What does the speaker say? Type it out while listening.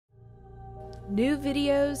New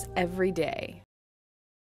videos every day.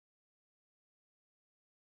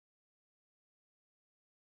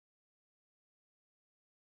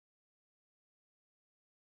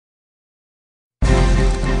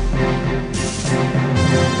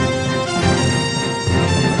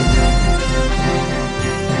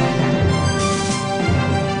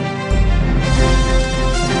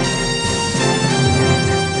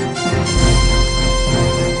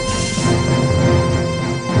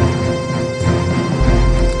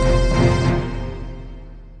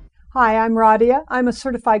 Hi, I'm Radia. I'm a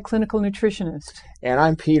certified clinical nutritionist. And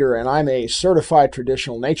I'm Peter, and I'm a certified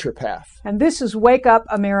traditional naturopath. And this is Wake Up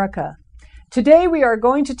America. Today we are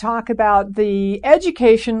going to talk about the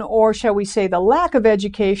education, or shall we say the lack of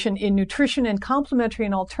education, in nutrition and complementary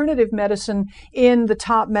and alternative medicine in the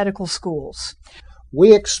top medical schools.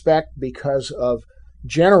 We expect, because of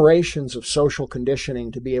generations of social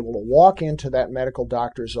conditioning, to be able to walk into that medical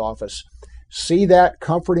doctor's office, see that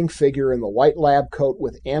comforting figure in the white lab coat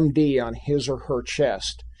with MD on his or her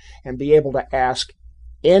chest, and be able to ask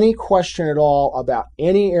any question at all about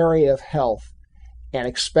any area of health and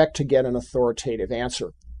expect to get an authoritative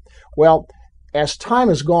answer. Well, as time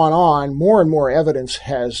has gone on, more and more evidence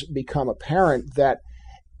has become apparent that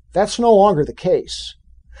that's no longer the case.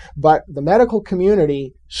 But the medical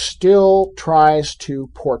community still tries to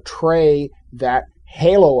portray that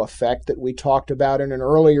halo effect that we talked about in an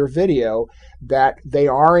earlier video, that they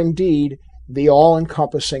are indeed the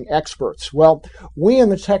all-encompassing experts. Well, we in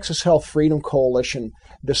the Texas Health Freedom Coalition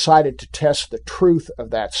decided to test the truth of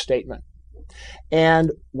that statement.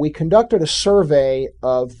 And we conducted a survey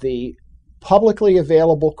of the publicly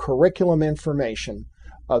available curriculum information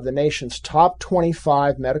of the nation's top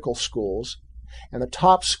 25 medical schools and the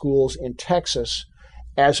top schools in Texas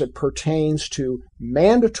as it pertains to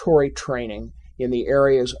mandatory training in the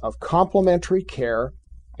areas of complementary care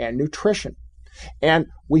and nutrition. And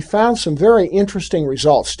we found some very interesting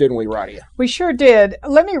results, didn't we, Radia? We sure did.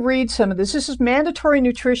 Let me read some of this. This is mandatory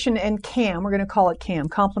nutrition and CAM. We're going to call it CAM,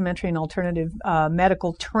 complementary and alternative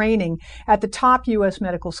medical training at the top U.S.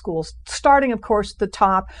 medical schools, starting, of course, at the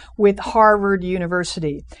top with Harvard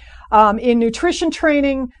University. In nutrition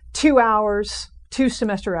training, 2 hours, 2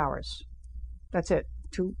 semester hours. That's it.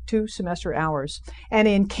 Two semester hours. And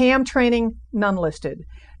in CAM training, none listed.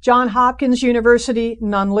 Johns Hopkins University,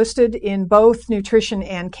 none listed in both nutrition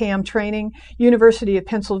and CAM training. University of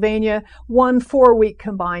Pennsylvania, 1 4-week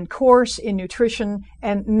combined course in nutrition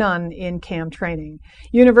and none in CAM training.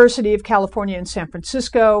 University of California in San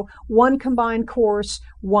Francisco, 1 combined course,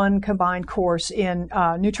 1 combined course in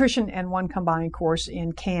nutrition and 1 combined course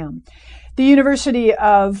in CAM. The University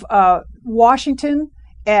of Washington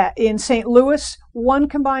in St. Louis, 1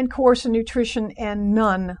 combined course in nutrition and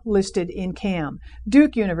none listed in CAM.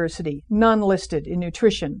 Duke University, none listed in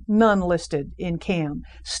nutrition, none listed in CAM.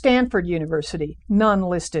 Stanford University, none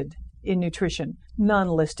listed in nutrition, none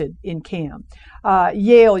listed in CAM.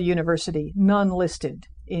 Yale University, none listed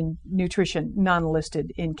in nutrition, none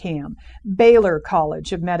listed in CAM. Baylor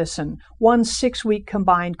College of Medicine, 1 6-week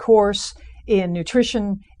combined course in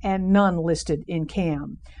nutrition and none listed in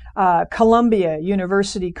CAM. Columbia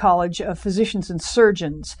University College of Physicians and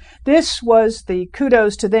Surgeons. This was the,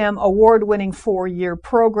 kudos to them, award-winning 4-year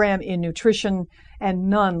program in nutrition and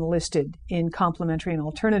none listed in complementary and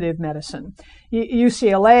alternative medicine.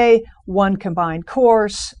 UCLA, 1 combined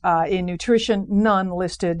course in nutrition, none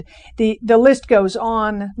listed. The list goes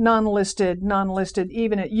on, none listed,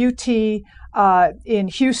 even at UT in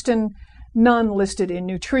Houston, none listed in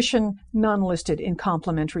nutrition, none listed in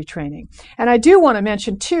complementary training. And I do want to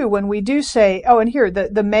mention, too, when we do say, and here,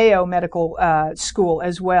 the Mayo Medical School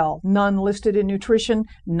as well, none listed in nutrition,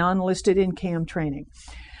 none listed in CAM training.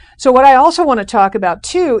 So what I also want to talk about,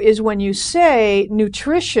 too, is when you say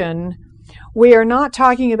nutrition, we are not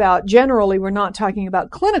talking about, generally, we're not talking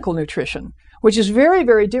about clinical nutrition, which is very,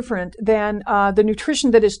 very different than the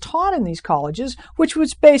nutrition that is taught in these colleges, which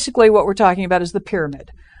was basically what we're talking about is the pyramid.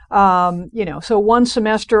 So 1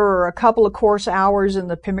 semester or a couple of course hours in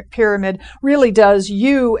the pyramid really does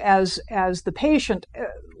you as the patient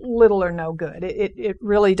little or no good. It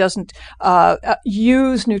really doesn't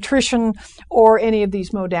use nutrition or any of these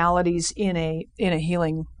modalities in a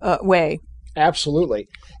healing way. Absolutely.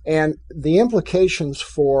 And the implications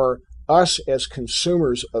for us as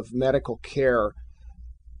consumers of medical care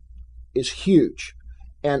is huge.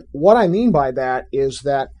 And what I mean by that is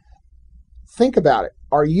that, think about it.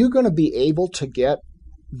 Are you going to be able to get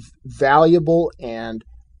valuable and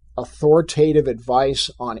authoritative advice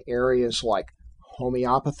on areas like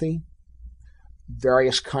homeopathy,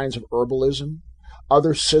 various kinds of herbalism,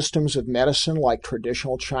 other systems of medicine like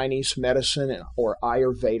traditional Chinese medicine or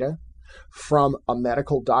Ayurveda? from a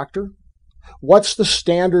medical doctor? What's the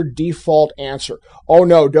standard default answer? Oh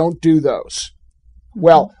no, don't do those.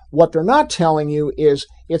 Well, what they're not telling you is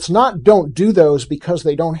it's not don't do those because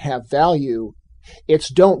they don't have value. It's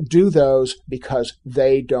don't do those because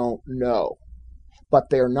they don't know. But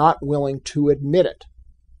they're not willing to admit it.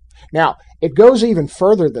 Now, it goes even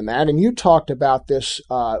further than that, and you talked about this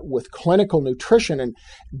with clinical nutrition, and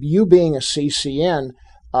you being a CCN,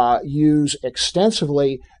 use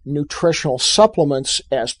extensively nutritional supplements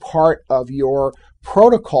as part of your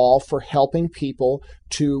protocol for helping people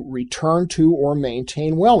to return to or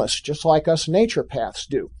maintain wellness, just like us naturopaths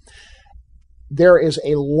do. There is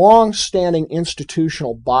a long-standing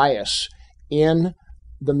institutional bias in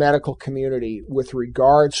the medical community with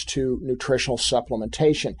regards to nutritional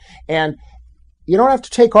supplementation. And you don't have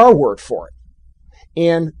to take our word for it.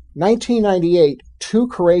 In 1998, two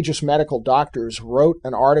courageous medical doctors wrote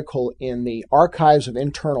an article in the Archives of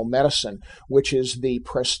Internal Medicine, which is the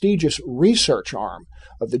prestigious research arm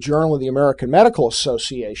of the Journal of the American Medical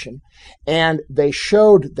Association, and they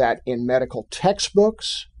showed that in medical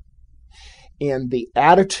textbooks, in the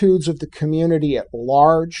attitudes of the community at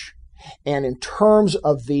large, and in terms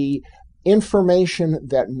of the information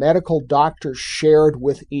that medical doctors shared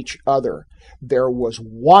with each other, there was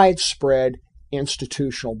widespread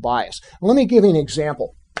institutional bias. Let me give you an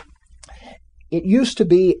example. It used to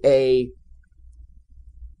be an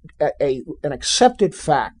accepted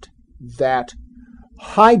fact that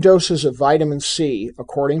high doses of vitamin C,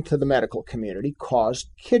 according to the medical community, caused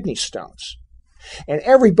kidney stones. And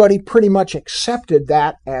everybody pretty much accepted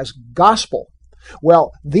that as gospel.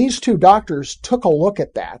 Well, these two doctors took a look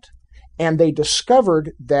at that, and they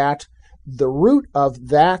discovered that the root of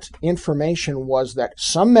that information was that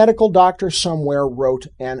some medical doctor somewhere wrote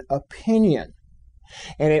an opinion,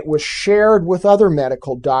 and it was shared with other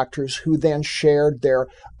medical doctors who then shared their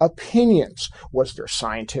opinions. Was there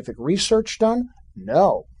scientific research done?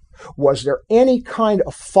 No. Was there any kind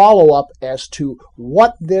of follow-up as to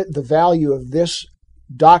what the value of this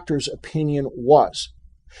doctor's opinion was?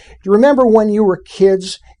 Do you remember when you were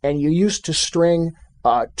kids and you used to string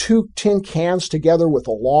two tin cans together with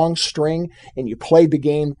a long string and you played the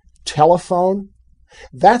game telephone?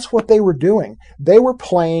 That's what they were doing. They were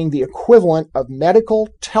playing the equivalent of medical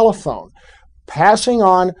telephone, passing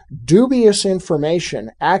on dubious information,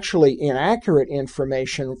 actually inaccurate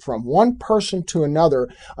information, from one person to another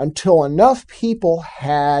until enough people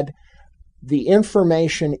had the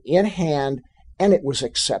information in hand and it was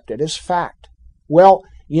accepted as fact. Well,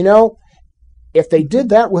 you know, if they did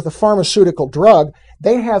that with a pharmaceutical drug,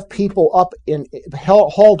 they'd have people up in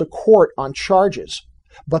hauled to court on charges.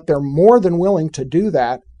 But they're more than willing to do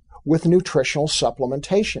that with nutritional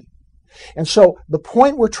supplementation. And so the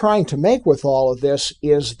point we're trying to make with all of this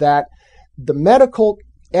is that the medical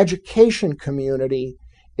education community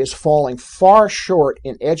is falling far short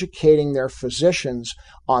in educating their physicians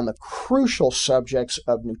on the crucial subjects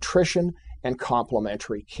of nutrition and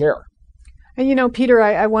complementary care. And you know, Peter,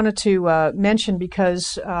 I wanted to mention,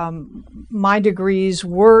 because my degrees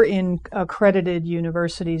were in accredited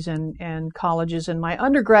universities and colleges, and my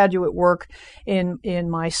undergraduate work in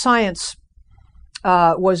my science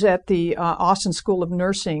was at the Austin School of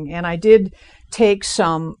Nursing, and I did take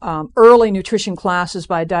some early nutrition classes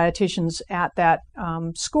by dietitians at that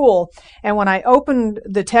school. And when I opened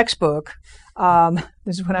the textbook,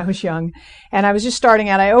 this is when I was young, and I was just starting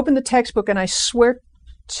out, I opened the textbook, and I swear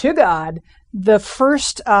to God, the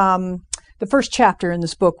first chapter in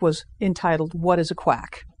this book was entitled, "What is a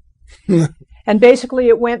Quack?" And basically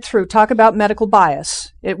it went through, talk about medical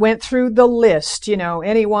bias. It went through the list, you know,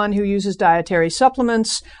 anyone who uses dietary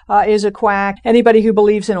supplements is a quack. Anybody who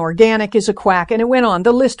believes in organic is a quack. And it went on.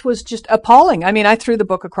 The list was just appalling. I mean, I threw the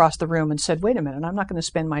book across the room and said, wait a minute, I'm not going to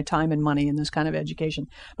spend my time and money in this kind of education.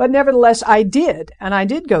 But nevertheless, I did. And I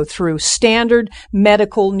did go through standard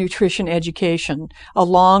medical nutrition education,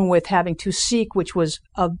 along with having to seek, which was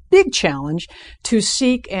a big challenge, to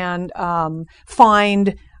seek and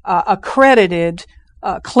find accredited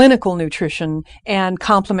clinical nutrition and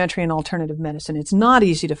complementary and alternative medicine. It's not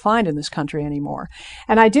easy to find in this country anymore.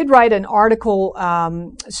 And I did write an article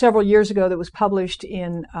several years ago that was published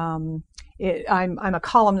in I'm a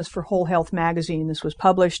columnist for Whole Health magazine. This was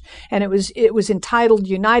published, and it was entitled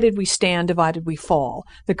 "United We Stand, Divided We Fall: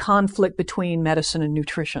 The Conflict Between Medicine and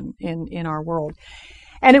Nutrition in Our World."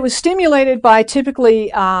 And it was stimulated by,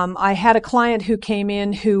 typically, I had a client who came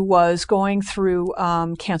in who was going through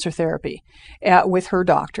cancer therapy with her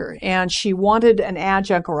doctor, and she wanted an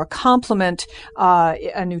adjunct or a complement,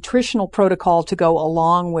 a nutritional protocol to go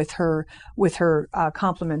along with her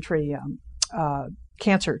complementary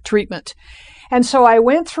cancer treatment. And so I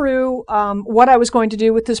went through what I was going to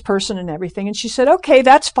do with this person and everything. And she said, okay,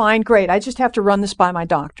 that's fine. Great. I just have to run this by my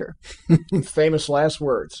doctor. Famous last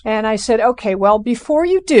words. And I said, okay, well, before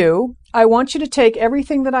you do, I want you to take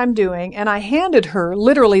everything that I'm doing. And I handed her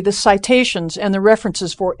literally the citations and the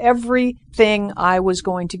references for everything I was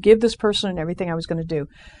going to give this person and everything I was going to do.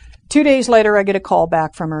 2 days later, I get a call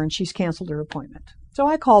back from her and she's canceled her appointment. So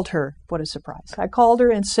I called her. What a surprise. I called her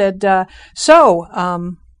and said,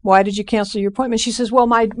 why did you cancel your appointment? She says, well,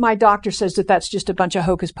 my doctor says that that's just a bunch of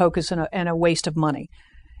hocus pocus and a waste of money.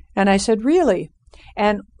 And I said, really?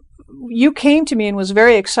 And you came to me and was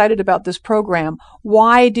very excited about this program.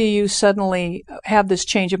 Why do you suddenly have this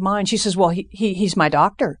change of mind? She says, well, he's my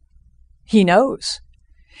doctor. He knows.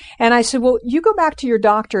 And I said, well, you go back to your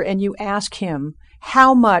doctor and you ask him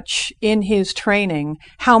how much in his training,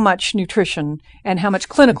 how much nutrition and how much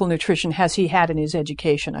clinical nutrition has he had in his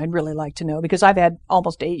education? I'd really like to know, because I've had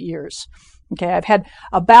almost 8 years. Okay, I've had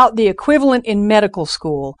about the equivalent in medical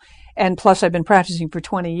school, and plus I've been practicing for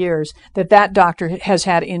 20 years, that doctor has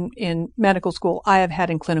had in medical school, I have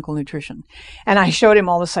had in clinical nutrition. And I showed him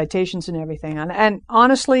all the citations and everything. And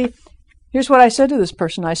honestly, here's what I said to this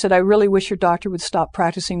person. I said, I really wish your doctor would stop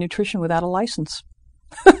practicing nutrition without a license.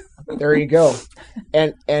 There you go.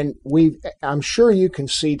 And I'm sure you can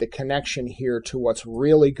see the connection here to what's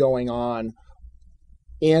really going on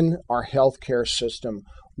in our healthcare system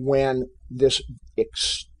when this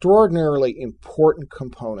extraordinarily important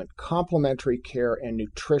component, complementary care and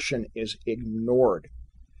nutrition, is ignored.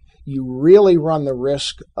 You really run the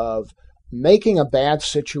risk of making a bad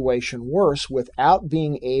situation worse without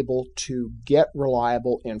being able to get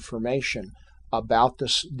reliable information about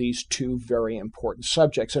these two very important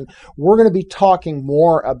subjects. And we're going to be talking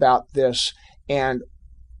more about this, and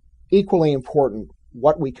equally important,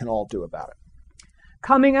 what we can all do about it.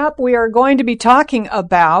 Coming up, we are going to be talking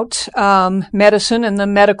about medicine and the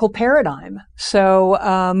medical paradigm. So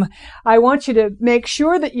I want you to make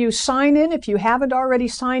sure that you sign in if you haven't already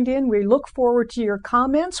signed in. We look forward to your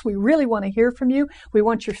comments. We really want to hear from you. We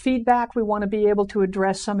want your feedback. We want to be able to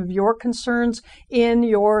address some of your concerns in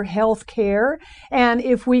your health care. And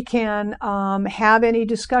if we can have any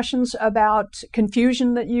discussions about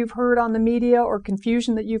confusion that you've heard on the media or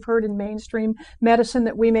confusion that you've heard in mainstream medicine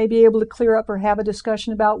that we may be able to clear up or have a discussion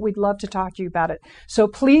about, we'd love to talk to you about it. So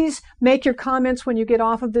please make your comments when you get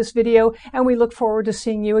off of this video, and we look forward to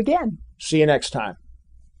seeing you again. See you next time.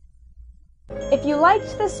 If you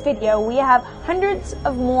liked this video, we have hundreds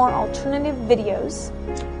of more alternative videos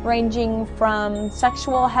ranging from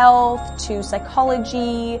sexual health to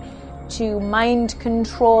psychology to mind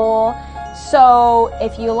control. So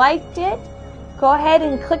if you liked it, go ahead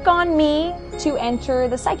and click on me to enter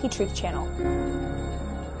the Psychetruth channel.